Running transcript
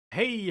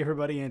Hey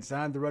everybody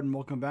inside the red and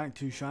welcome back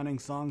to Shining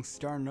Song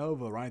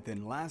Starnova. Right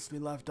then, last we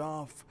left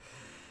off,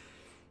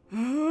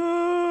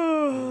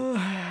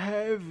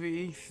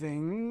 heavy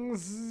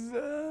things,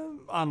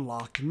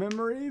 unlocked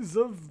memories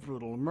of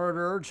brutal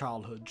murder,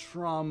 childhood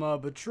trauma,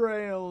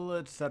 betrayal,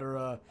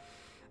 etc.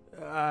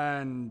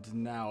 And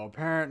now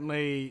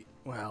apparently,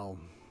 well,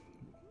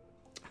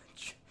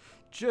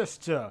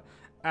 just to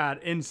add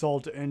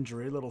insult to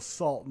injury, a little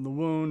salt in the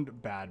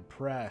wound, bad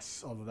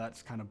press. Although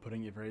that's kind of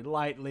putting it very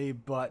lightly,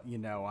 but you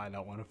know, I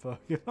don't want to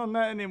focus on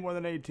that any more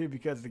than I need to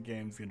because the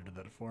game's going to do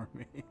that for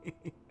me.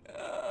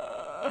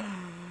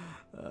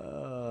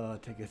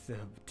 Take a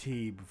sip of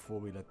tea before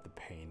we let the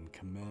pain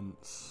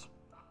commence.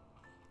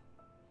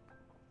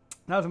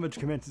 Not so much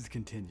commences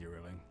continue,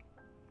 really.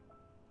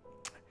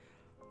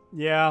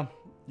 Yeah.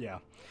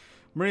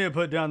 Maria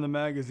put down the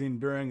magazine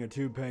bearing a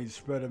 2-page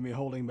spread of me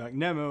holding back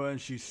Nemo,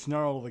 and she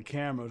snarled at the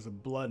camera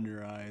with blood in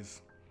her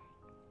eyes.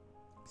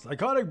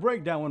 Psychotic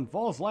breakdown when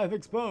false life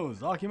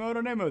exposed.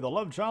 Akimoto Nemo, the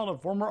love child of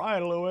former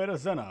idol Ueda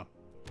Senna.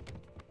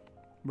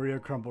 Maria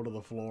crumpled to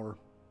the floor.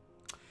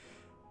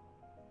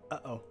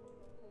 Uh-oh.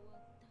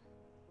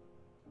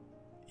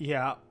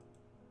 Yeah.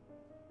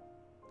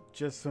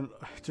 Just when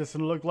it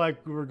looked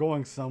like we were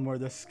going somewhere,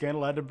 this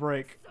scandal had to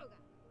break.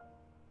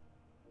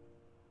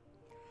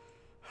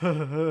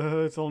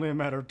 It's only a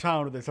matter of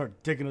time till they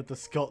start digging at the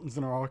skeletons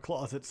in our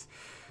closets.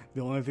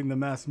 The only thing the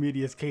mass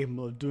media is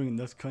capable of doing in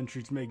this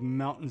country is make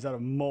mountains out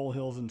of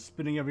molehills and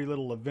spinning every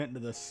little event into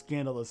the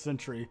scandal of the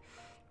century.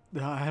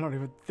 I don't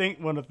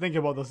even want to think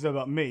about this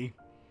about me.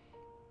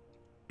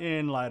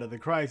 In light of the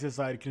crisis,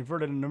 I had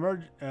convened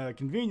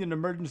an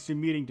emergency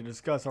meeting to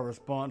discuss our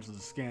response to the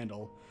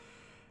scandal.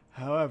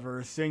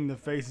 However, seeing the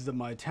faces of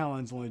my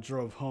talents only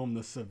drove home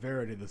the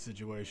severity of the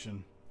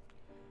situation.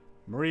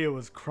 Maria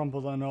was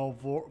crumpled on all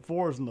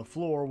fours on the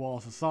floor, while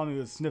Sasami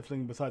was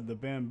sniffling beside the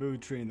bamboo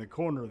tree in the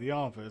corner of the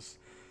office,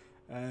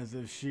 as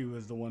if she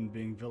was the one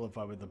being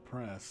vilified with the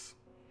press.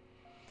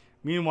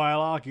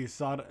 Meanwhile, Aki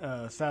sat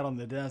on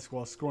the desk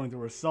while scrolling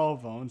through her cell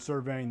phone,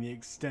 surveying the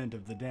extent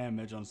of the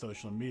damage on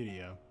social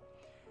media.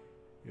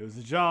 It was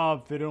a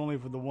job fit only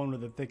for the one with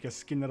the thickest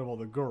skin out of all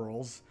the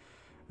girls,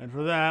 and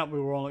for that,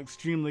 we were all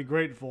extremely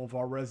grateful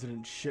for our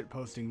resident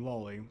shitposting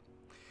lolly.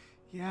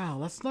 Yeah,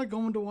 let's not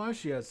go into why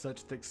she has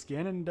such thick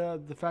skin and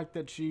the fact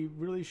that she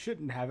really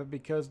shouldn't have it,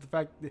 because the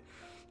fact that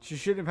she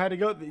shouldn't have had to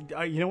go.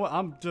 You know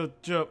what?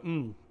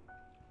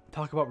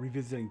 Talk about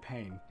revisiting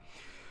pain.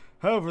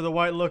 However, the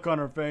white look on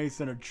her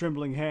face and her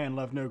trembling hand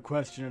left no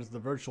question as to the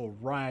virtual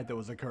riot that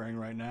was occurring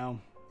right now.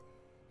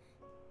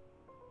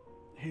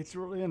 It's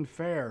really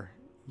unfair.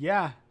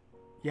 Yeah,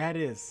 it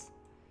is.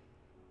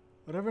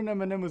 Whatever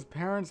Nemonemo's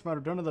parents might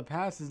have done in the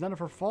past is none of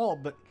her fault,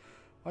 but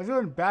why is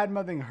everyone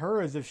bad-mouthing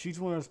her as if she's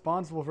the one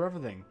responsible for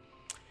everything?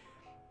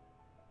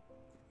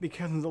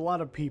 Because there's a lot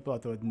of people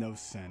out there with no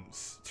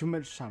sense, too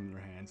much time in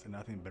their hands, and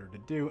nothing better to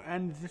do,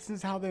 and this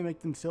is how they make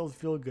themselves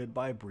feel good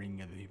by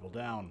bringing other people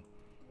down.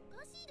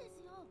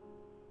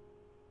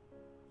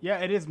 Yeah,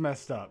 it is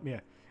messed up. Yeah,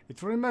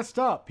 it's really messed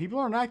up. People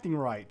aren't acting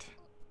right.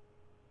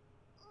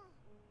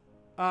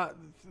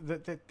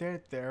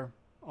 There.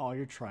 Oh,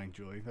 you're trying,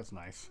 Julie. That's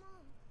nice.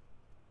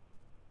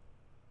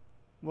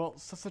 Well,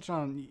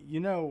 Sasa-chan, you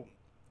know,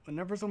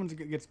 whenever someone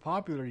gets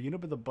popular, you end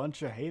up with a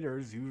bunch of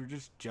haters who are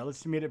just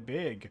jealous you made it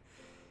big.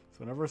 So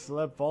whenever a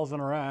celeb falls on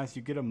her ass,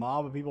 you get a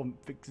mob of people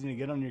fixing to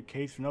get on your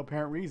case for no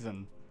apparent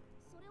reason.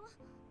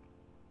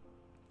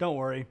 Don't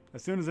worry.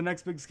 As soon as the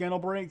next big scandal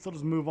breaks, they'll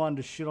just move on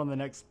to shit on the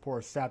next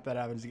poor sap that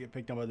happens to get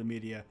picked up by the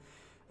media.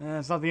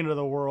 It's not the end of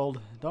the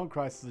world. Don't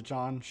cry,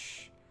 Sasa-chan.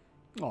 Shh.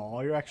 Aw,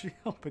 you're actually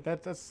helping.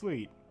 That's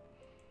sweet.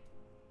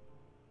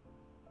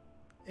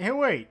 Hey,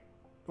 wait.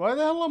 Why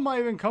the hell am I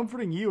even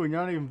comforting you and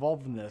you're not even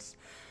involved in this?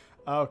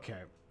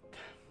 Okay.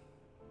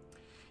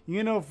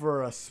 You know,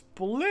 for a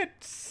split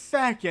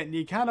second,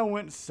 you kind of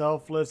went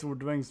selfless and were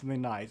doing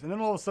something nice. And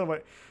then all of a sudden,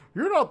 like,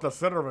 you're not the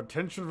center of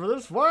attention for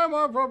this. Why am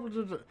I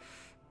probably...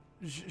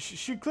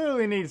 She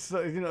clearly needs,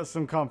 you know,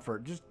 some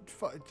comfort. Just...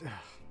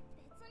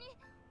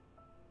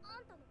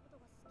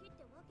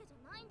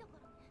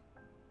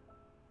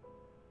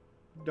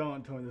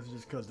 Don't tell me this is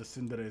just because the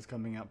Tsundere is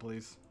coming out,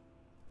 please.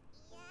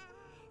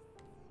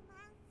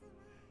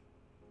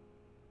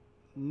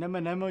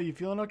 Nemo, you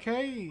feeling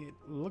okay? It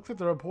looks like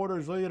the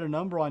reporters really did a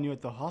number on you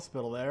at the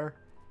hospital there.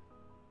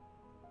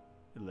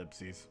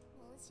 Ellipses.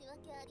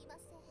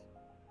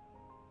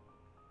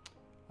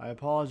 I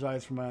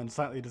apologize for my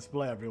unsightly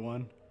display,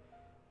 everyone.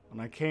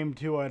 When I came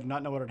to, I did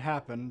not know what had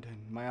happened,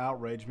 and my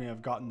outrage may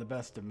have gotten the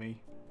best of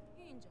me.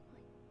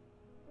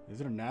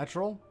 Is it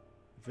natural?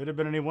 If it had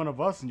been any one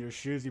of us in your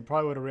shoes, you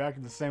probably would have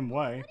reacted the same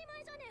way.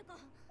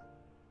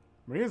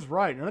 Maria's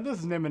right. None of this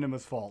is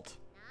Nemonemo's fault.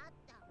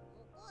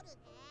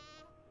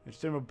 It's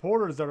the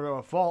reporters that are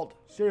at fault.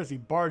 Seriously,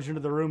 barge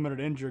into the room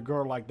and injure a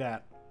girl like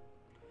that.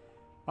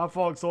 My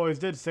folks always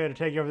did say to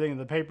take everything in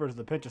the papers with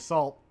a pinch of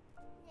salt.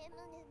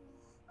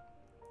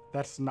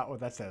 That's not what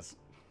that says.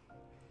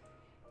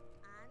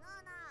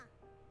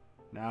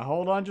 Now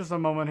hold on just a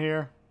moment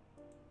here.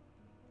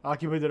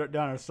 Aki put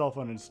down her cell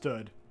phone and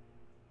stood.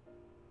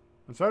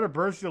 I'm sorry to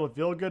burst your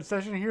feel-good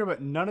session here,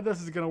 but none of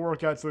this is going to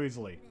work out so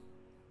easily.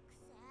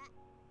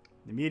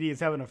 The media is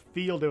having a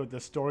field day with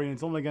this story, and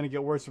it's only going to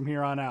get worse from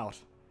here on out.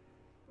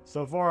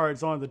 So far,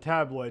 it's only the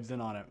tabloids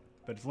in on it,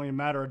 but it's only a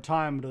matter of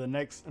time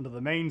until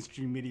the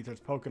mainstream media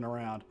starts poking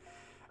around.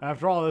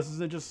 After all, this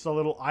isn't just a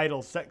little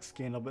idle sex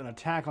scandal, but an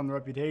attack on the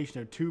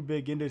reputation of two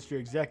big industry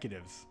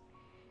executives.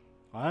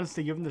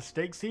 Honestly, given the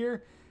stakes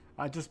here,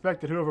 I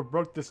suspect that whoever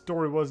broke this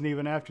story wasn't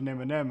even after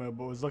Nemu,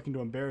 but was looking to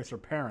embarrass her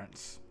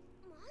parents.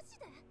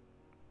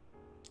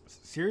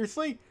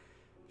 Seriously?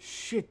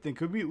 Shit, then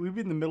could we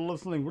be in the middle of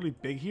something really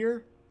big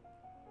here?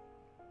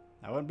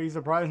 I wouldn't be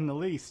surprised in the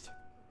least.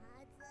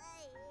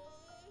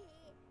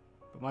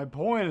 But my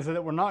point is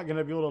that we're not going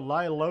to be able to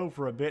lie low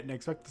for a bit and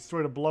expect the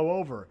story to blow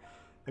over.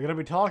 They're going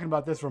to be talking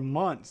about this for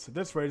months. At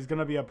this rate, it's going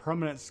to be a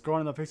permanent scar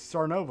on the face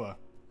of Starnova.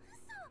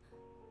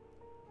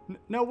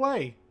 No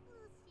way!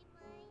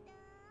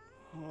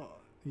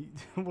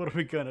 What are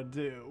we going to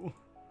do?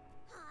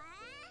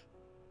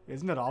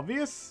 Isn't it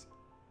obvious?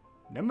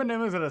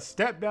 Nemu is at a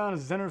step down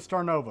as the center of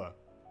Starnova.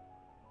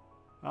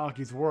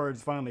 Aki's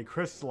words finally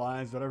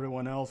crystallized what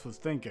everyone else was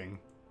thinking.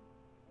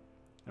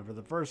 And for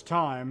the first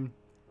time,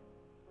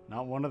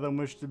 not one of them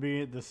wished to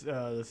be the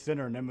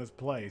center of Nemu's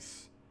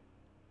place.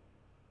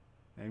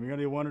 They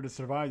merely wanted to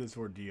survive this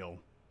ordeal.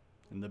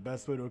 And the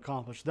best way to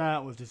accomplish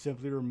that was to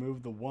simply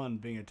remove the one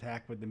being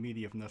attacked by the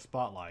media from the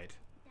spotlight.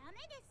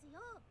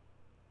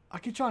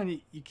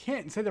 Aki-chan, you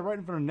can't say that right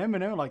in front of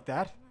Nemu like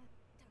that.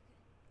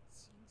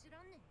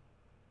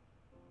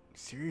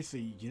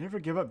 Seriously, you never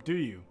give up, do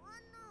you?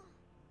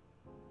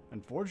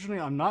 Unfortunately,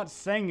 I'm not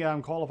saying that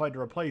I'm qualified to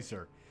replace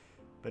her,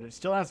 but it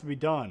still has to be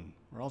done,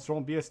 or else there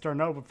won't be a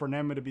Starnova for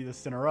Nemu to be the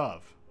center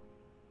of.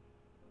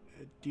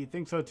 Do you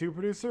think so too,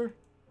 producer?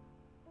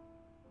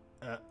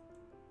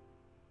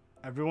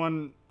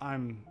 Everyone,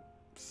 I'm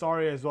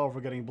sorry as well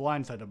for getting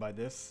blindsided by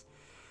this.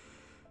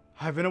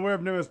 I've been aware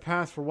of Nemu's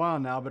past for a while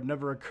now, but it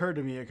never occurred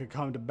to me it could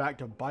come back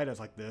to bite us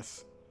like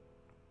this.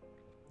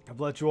 I've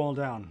let you all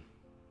down.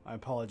 I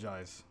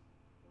apologize.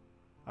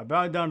 I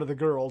bowed down to the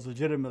girls,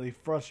 legitimately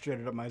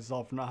frustrated at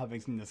myself for not having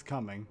seen this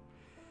coming.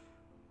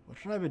 What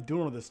should I have been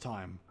doing all this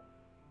time?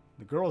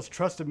 The girls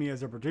trusted me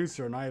as their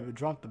producer, and I had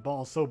dropped the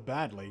ball so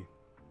badly.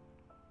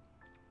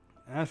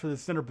 As for the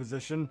center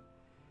position,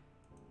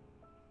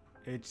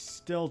 it's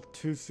still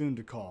too soon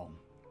to call.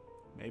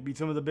 Maybe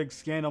some of the big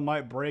scandal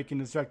might break and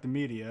distract the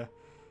media.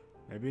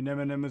 Maybe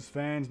Nemu's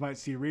fans might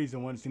see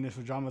reason once the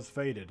initial drama's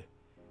faded.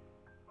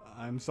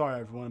 I'm sorry,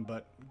 everyone,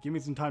 but give me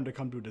some time to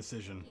come to a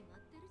decision.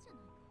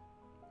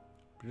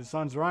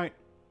 Producer-san's right.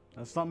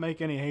 Let's not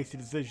make any hasty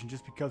decisions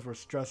just because we're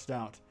stressed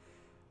out.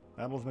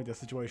 That'll just make the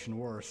situation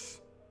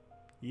worse.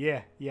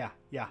 Yeah.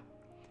 But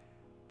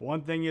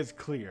one thing is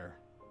clear.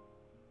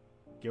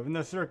 Given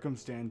the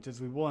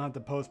circumstances, we will have to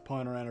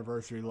postpone our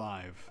anniversary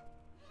live.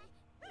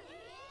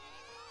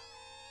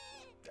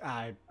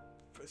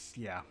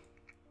 Yeah.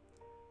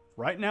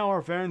 Right now,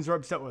 our fans are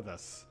upset with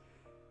us.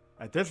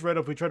 At this rate,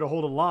 if we try to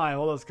hold it live,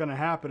 all that's going to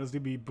happen is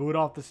we'd be booed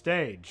off the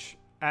stage.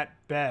 At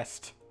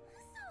best.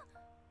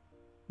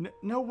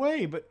 No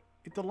way, but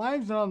if the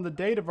live's not on the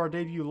date of our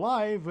debut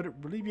live, would it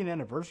really be an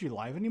anniversary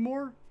live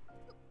anymore?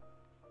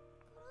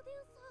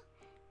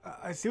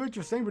 I see what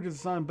you're saying,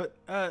 Producer-san, but,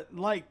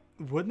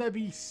 wouldn't that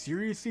be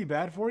seriously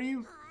bad for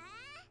you?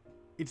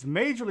 It's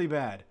majorly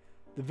bad.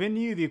 The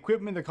venue, the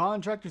equipment, the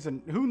contractors,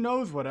 and who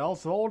knows what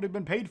else have already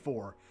been paid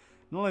for.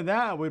 Not only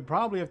that, we'd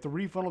probably have to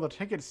refund all the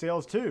ticket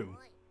sales, too.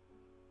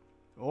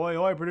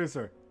 Oi,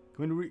 producer.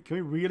 Can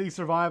we really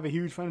survive a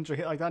huge financial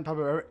hit like that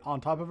on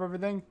top of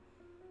everything?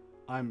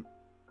 I'm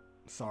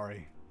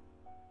sorry.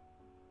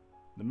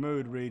 The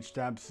mood reached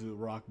absolute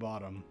rock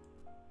bottom.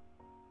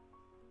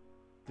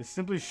 This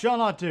simply shall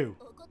not do.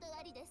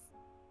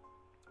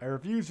 I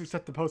refuse to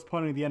accept the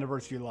postponing of the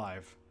anniversary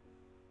live.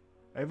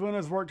 Everyone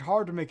has worked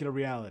hard to make it a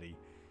reality.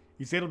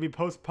 You say it'll be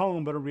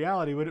postponed, but in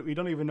reality, we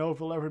don't even know if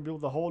we'll ever be able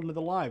to hold into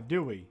the live,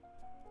 do we?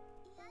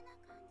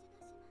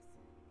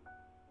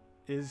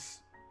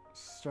 Is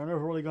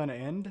Starnova really going to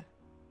end?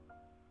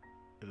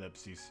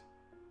 Ellipses.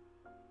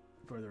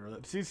 Further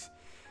ellipses.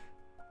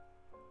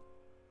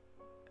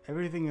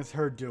 Everything is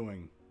her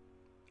doing.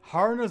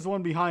 Haruna's the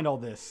one behind all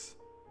this.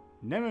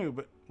 Nemu,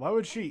 but why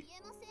would she?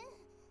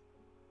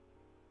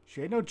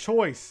 She had no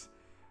choice.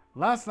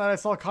 Last night I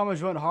saw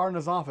Kamajo in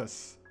Haruna's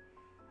office.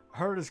 I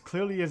heard as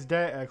clear as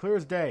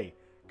day.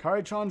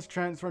 Kari-chan's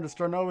transfer into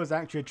Starnova is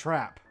actually a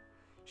trap.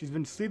 She's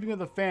been sleeping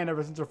with a fan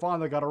ever since her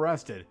father got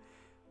arrested.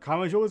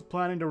 Kamajo was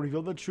planning to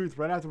reveal the truth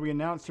right after we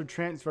announced her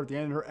transfer at the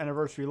end of her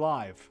anniversary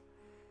live.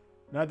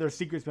 Now that their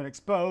secret's been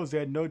exposed, they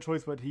had no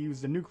choice but to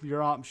use the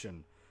nuclear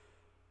option.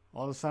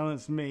 All to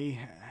silence me,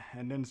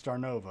 and then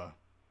Starnova.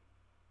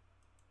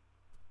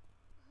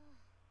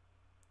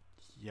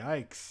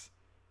 Yikes.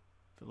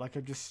 Feel like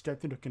I've just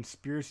stepped into a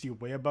conspiracy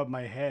way above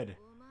my head.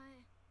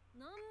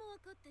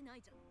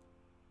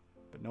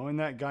 But knowing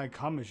that guy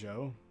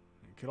Kamajo,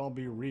 it could all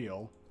be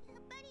real.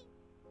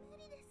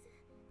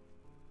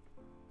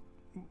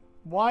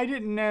 Why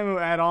didn't Nemu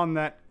add on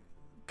that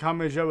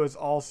Kamijo is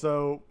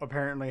also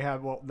apparently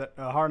that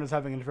Harun is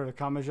having an affair with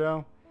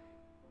Kamijo.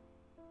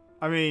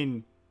 I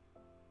mean,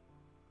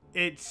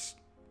 it's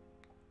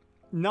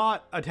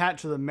not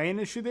attached to the main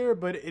issue there,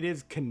 but it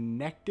is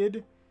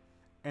connected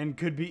and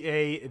could be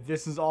a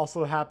this is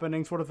also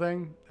happening sort of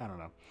thing. I don't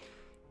know.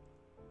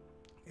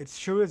 It's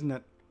true, isn't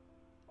it?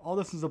 All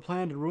this is a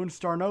plan to ruin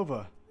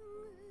Starnova.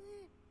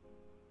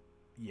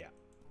 Yeah.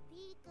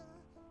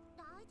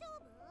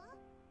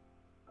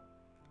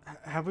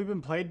 Have we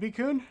been played,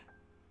 Bikun?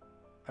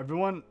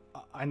 Everyone,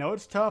 I know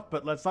it's tough,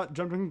 but let's not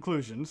jump to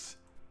conclusions.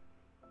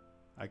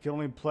 I can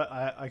only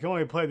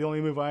play the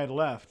only move I had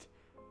left.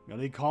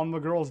 Merely calm the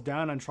girls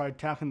down and try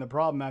tackling the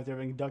problem after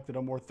having conducted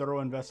a more thorough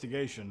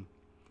investigation.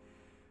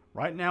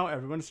 Right now,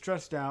 everyone's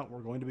stressed out. We're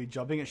going to be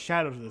jumping at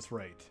shadows at this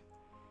rate.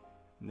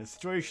 In this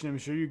situation, I'm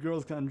sure you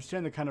girls can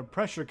understand the kind of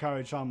pressure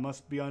Kaori-chan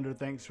must be under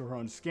thanks to her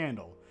own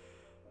scandal.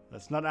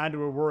 Let's not add to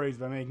her worries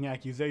by making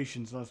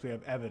accusations unless we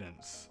have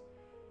evidence.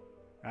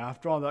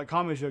 After all, that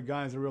Kamijo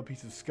guy is a real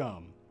piece of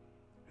scum.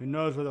 Who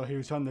knows whether he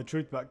was telling the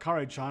truth about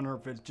Kaori-chan or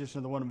if it's just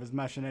another one of his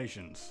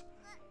machinations.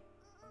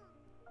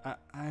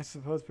 I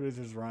suppose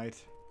producer's right.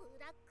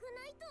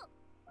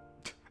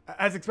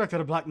 As expected,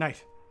 a Black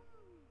Knight.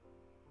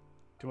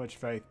 Too much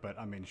faith, but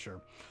I mean,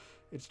 sure.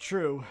 It's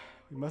true.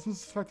 We mustn't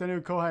suspect the new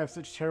Kohai of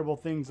such terrible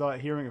things without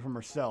hearing it from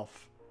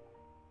herself.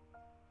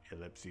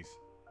 Ellipses.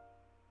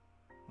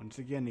 Once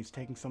again, he's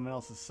taking someone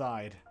else's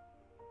side.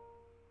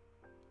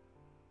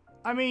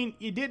 I mean,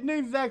 you didn't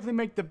exactly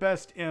make the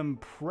best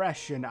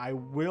impression, I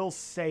will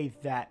say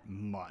that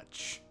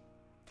much.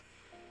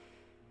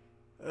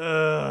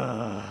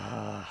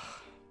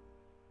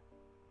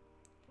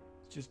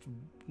 Just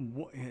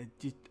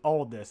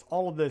all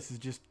of this is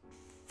just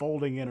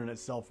folding in on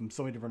itself from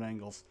so many different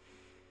angles.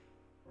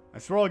 I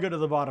swear I'll get to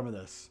the bottom of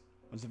this.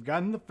 Once we've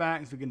gotten the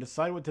facts, we can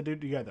decide what to do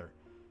together.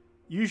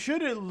 You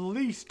should at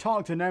least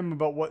talk to Nem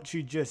about what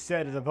she just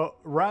said,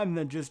 rather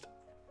than just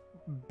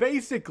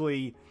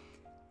basically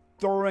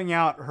throwing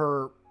out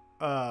her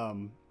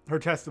her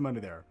testimony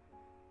there.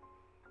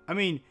 I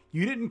mean,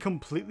 you didn't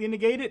completely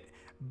negate it,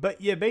 but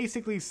you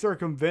basically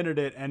circumvented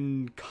it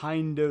and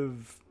kind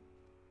of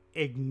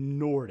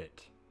ignored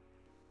it.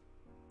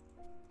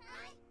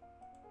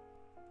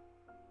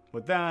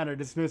 With that, I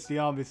dismissed the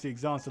obviously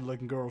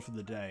exhausted-looking girls for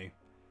the day.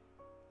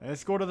 I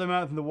escorted them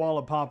out from the wall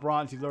of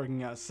paparazzi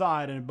lurking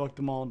outside and booked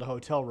them all into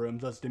hotel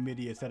rooms, thus the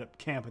media set up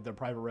camp at their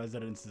private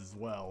residences as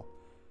well.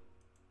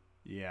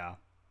 Yeah.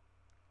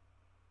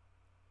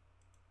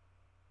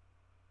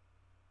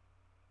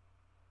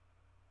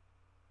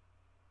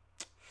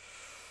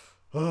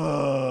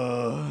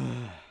 The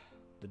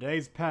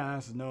days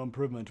passed with no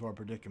improvement to our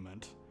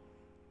predicament.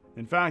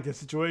 In fact, the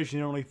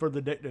situation only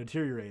further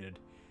deteriorated.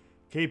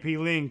 KP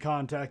Ling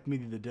contacted me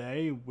the other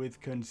day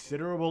with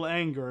considerable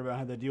anger about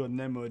how the deal with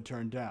Nemo had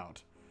turned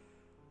out.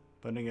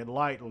 Putting it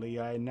lightly,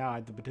 I now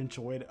had the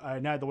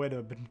weight of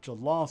a potential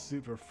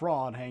lawsuit for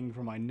fraud hanging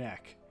from my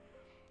neck.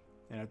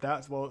 And if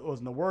that's what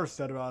wasn't the worst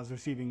of it, I was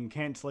receiving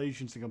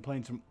cancellations and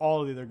complaints from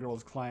all of the other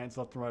girls' clients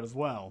left and right as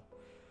well.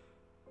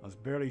 I was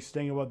barely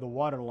staying above the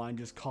waterline,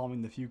 just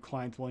calming the few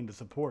clients willing to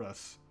support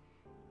us.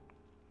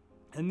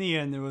 In the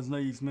end, there was no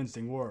use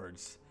mincing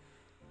words.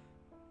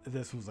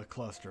 This was a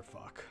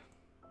clusterfuck.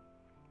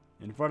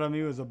 In front of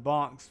me was a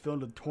box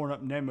filled with torn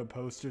up Nemo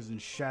posters and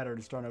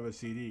shattered Starnova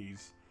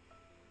CDs.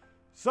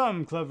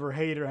 Some clever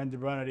hater had the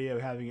bright idea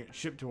of having it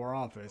shipped to our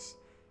office.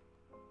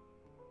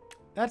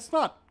 That's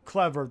not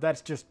clever,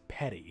 that's just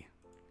petty.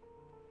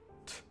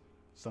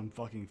 Some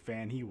fucking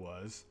fan he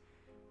was.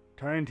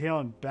 Turning tail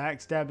and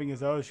backstabbing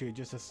his associate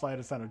just to slide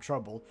us out of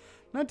trouble.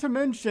 Not to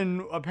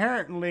mention,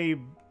 apparently,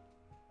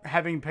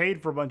 having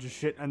paid for a bunch of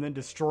shit and then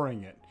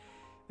destroying it.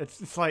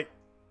 It's like,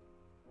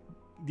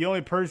 the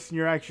only person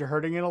you're actually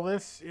hurting in all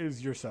this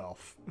is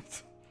yourself.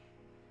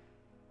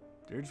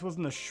 There just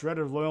wasn't a shred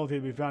of loyalty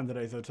to be found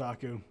today,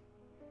 Zotaku.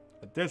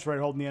 At this rate,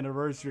 holding the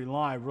anniversary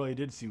live really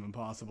did seem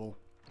impossible.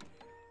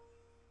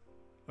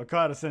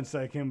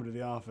 Okada-sensei came into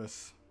the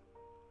office.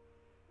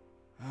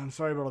 I'm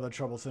sorry about all the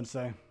trouble,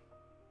 Sensei.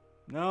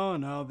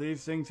 No,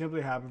 these things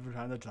simply happen from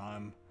time to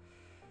time.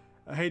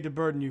 I hate to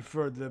burden you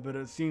further, but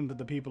it seems that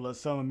the people at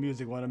Soma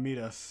Music want to meet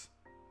us.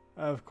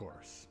 Of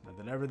course. And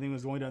that everything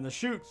was going down the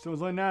chute, so it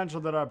was only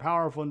natural that our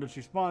powerful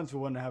industry sponsor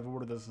would want to have a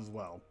word with us as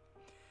well.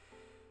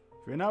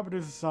 If you're not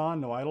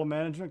Producer-san, no idle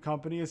management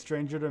company is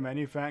stranger to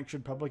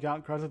manufactured public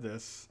outcries of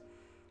this.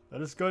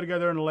 Let us go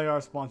together and allay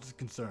our sponsor's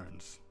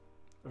concerns.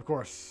 Of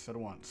course, at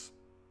once.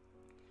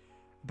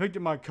 I picked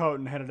up my coat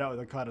and headed out with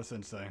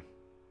Okada-sensei.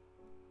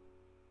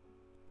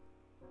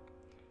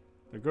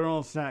 The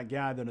girls sat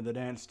gathered in the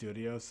dance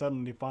studio,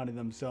 suddenly finding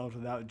themselves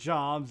without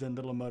jobs and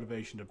little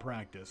motivation to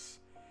practice.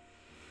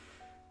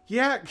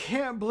 Yeah,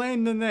 can't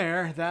blame them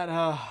there. That,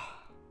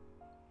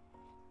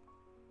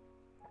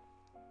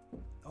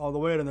 all the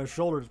weight on their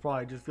shoulders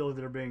probably just feel like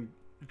they're being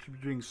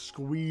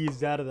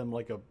squeezed out of them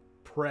like a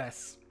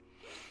press.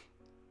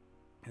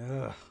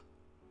 Ugh.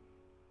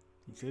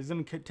 He says he's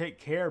gonna take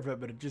care of it,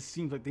 but it just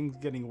seems like things are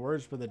getting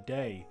worse for the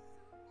day.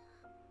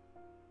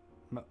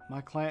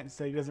 My client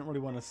said he doesn't really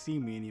want to see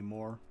me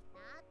anymore.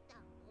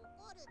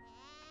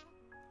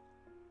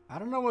 I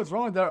don't know what's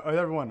wrong with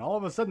everyone. All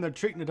of a sudden, they're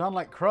treating it on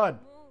like crud.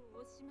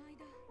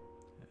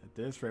 At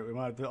this rate, we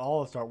might have to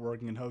all start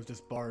working in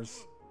hostess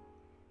bars.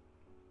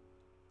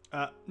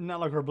 Not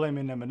like we're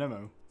blaming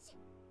Nemu.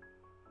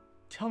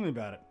 Tell me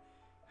about it.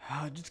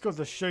 It just goes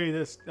to show you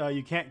this.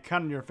 You can't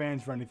count on your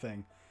fans for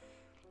anything.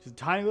 Just a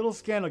tiny little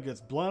scandal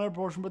gets blown out of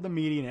proportion by the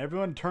media, and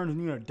everyone turns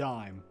on you on a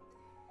dime.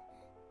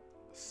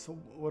 So,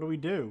 what do we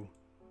do?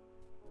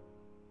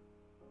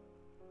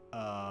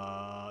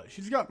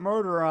 She's got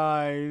murder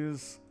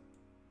eyes.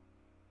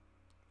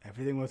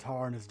 Everything was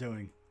Haruna's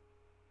doing.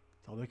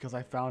 It's all because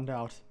I found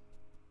out.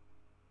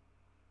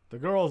 The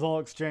girls all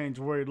exchange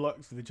worried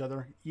looks with each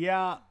other.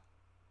 Yeah.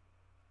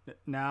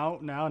 Now,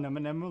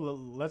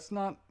 Nemu, let's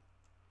not...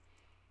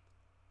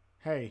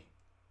 Hey,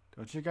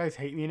 don't you guys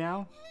hate me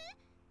now?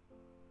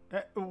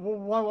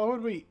 Why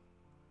would we...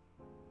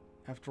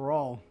 After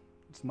all,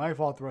 it's my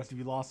fault the rest of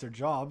you lost their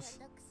jobs.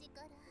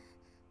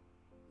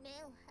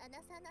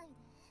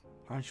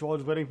 Aren't you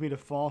always waiting for me to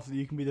fall so that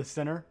you can be the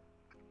sinner?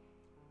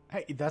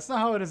 Hey, that's not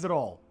how it is at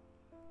all.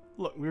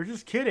 Look, we were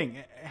just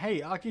kidding.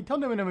 Hey, Aki, tell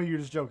Nemu you're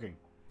just joking.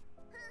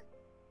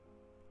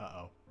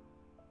 Uh-oh.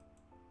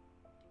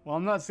 Well,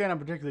 I'm not saying I'm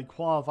particularly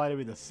qualified to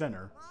be the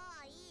sinner.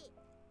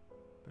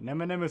 But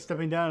Nemu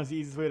stepping down is the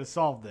easiest way to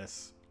solve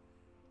this.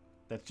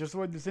 That's just the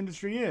way this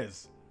industry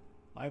is.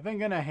 Life ain't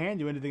gonna hand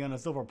you anything on a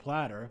silver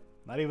platter.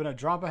 Not even a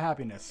drop of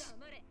happiness.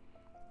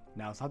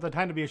 Now, it's not the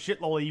time to be a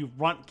shit lolly, you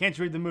runt. Can't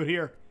you read the mood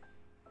here?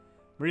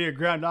 Maria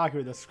grabbed Aki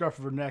with the scruff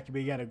of her neck and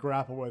began to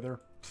grapple with her.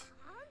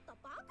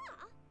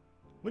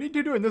 What are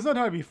you doing? There's no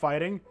time to be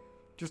fighting.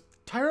 Just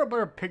tie her up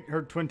by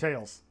her twin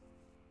tails.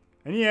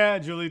 And yeah,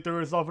 Julie threw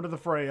herself into the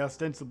fray,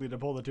 ostensibly to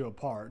pull the two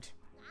apart.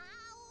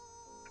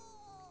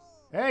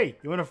 Hey,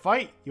 you want to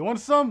fight? You want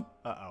some?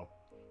 Uh-oh.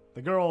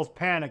 The girls'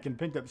 panic and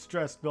pent-up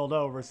stress spilled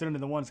over, sending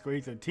the once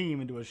cohesive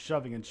team into a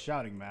shoving and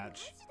shouting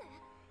match.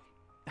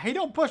 Hey,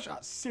 don't push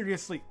us.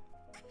 Seriously.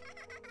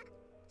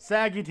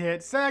 Saggy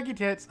tits, saggy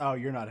tits. Oh,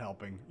 you're not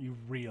helping. You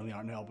really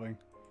aren't helping.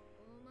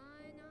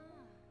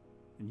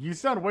 You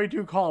sound way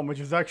too calm, which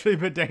is actually a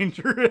bit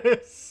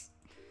dangerous.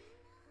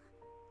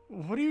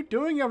 What are you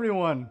doing,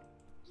 everyone?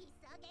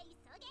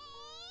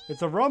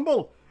 It's a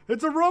rumble!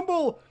 It's a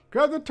rumble!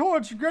 Grab the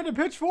torch! Grab the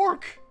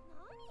pitchfork!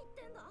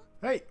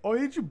 Hey, oh,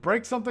 did you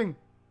break something?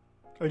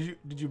 Oh,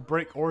 did you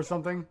break or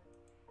something?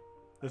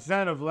 The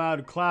sound of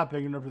loud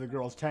clapping interrupted the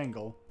girls'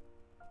 tangle.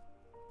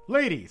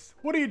 Ladies,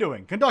 what are you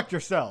doing? Conduct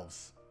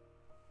yourselves!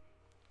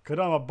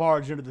 Kodama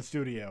barged into the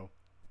studio.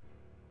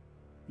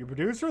 Your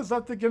producer has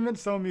left to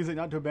convince Soul Music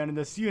not to abandon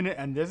this unit,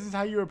 and this is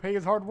how you repay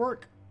his hard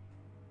work.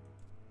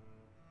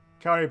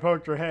 Kaori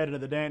poked her head into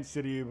the dance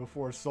studio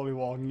before slowly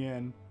walking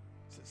in.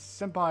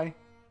 Senpai,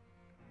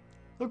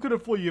 look at a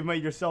fool you've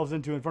made yourselves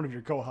into in front of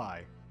your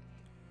kohai.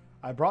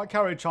 I brought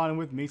Kaori-chan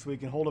with me so we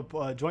can hold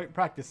a joint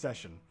practice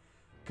session.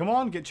 Come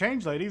on, get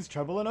changed, ladies.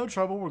 Trouble or no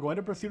trouble, we're going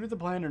to proceed with the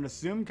plan and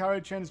assume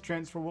Kaori-chan's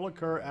transfer will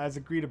occur as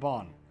agreed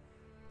upon.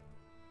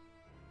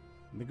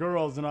 The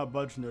girls did not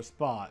budge from their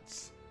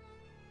spots.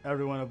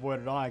 Everyone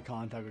avoided eye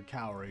contact with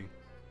Kaori.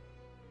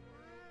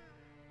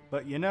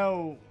 But you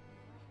know,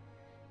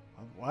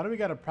 why do we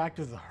gotta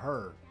practice with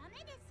her?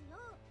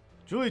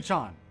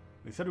 Julie-chan,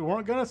 we said we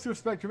weren't gonna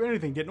suspect her of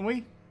anything, didn't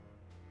we?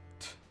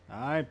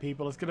 Alright,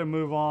 people, let's get a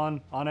move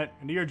on it.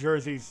 Into your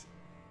jerseys.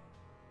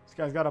 This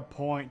guy's got a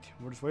point.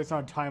 We're just wasting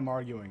our time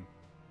arguing.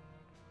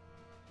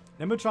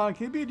 Nemu-chan,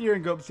 can you be a dear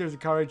and go upstairs to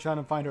Kaori-chan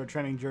and find her a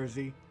training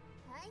jersey?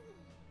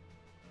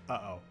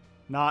 Uh-oh.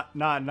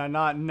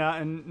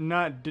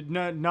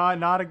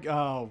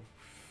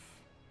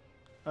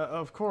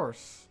 Of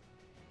course.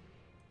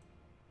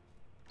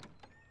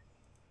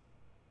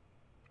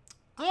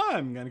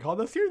 I'm gonna call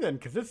this here then,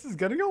 because this is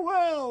gonna go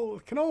well.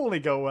 It can only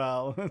go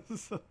well.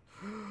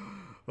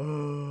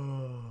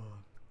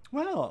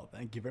 Well,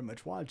 thank you very much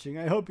for watching.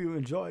 I hope you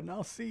enjoyed, and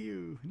I'll see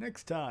you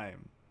next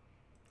time.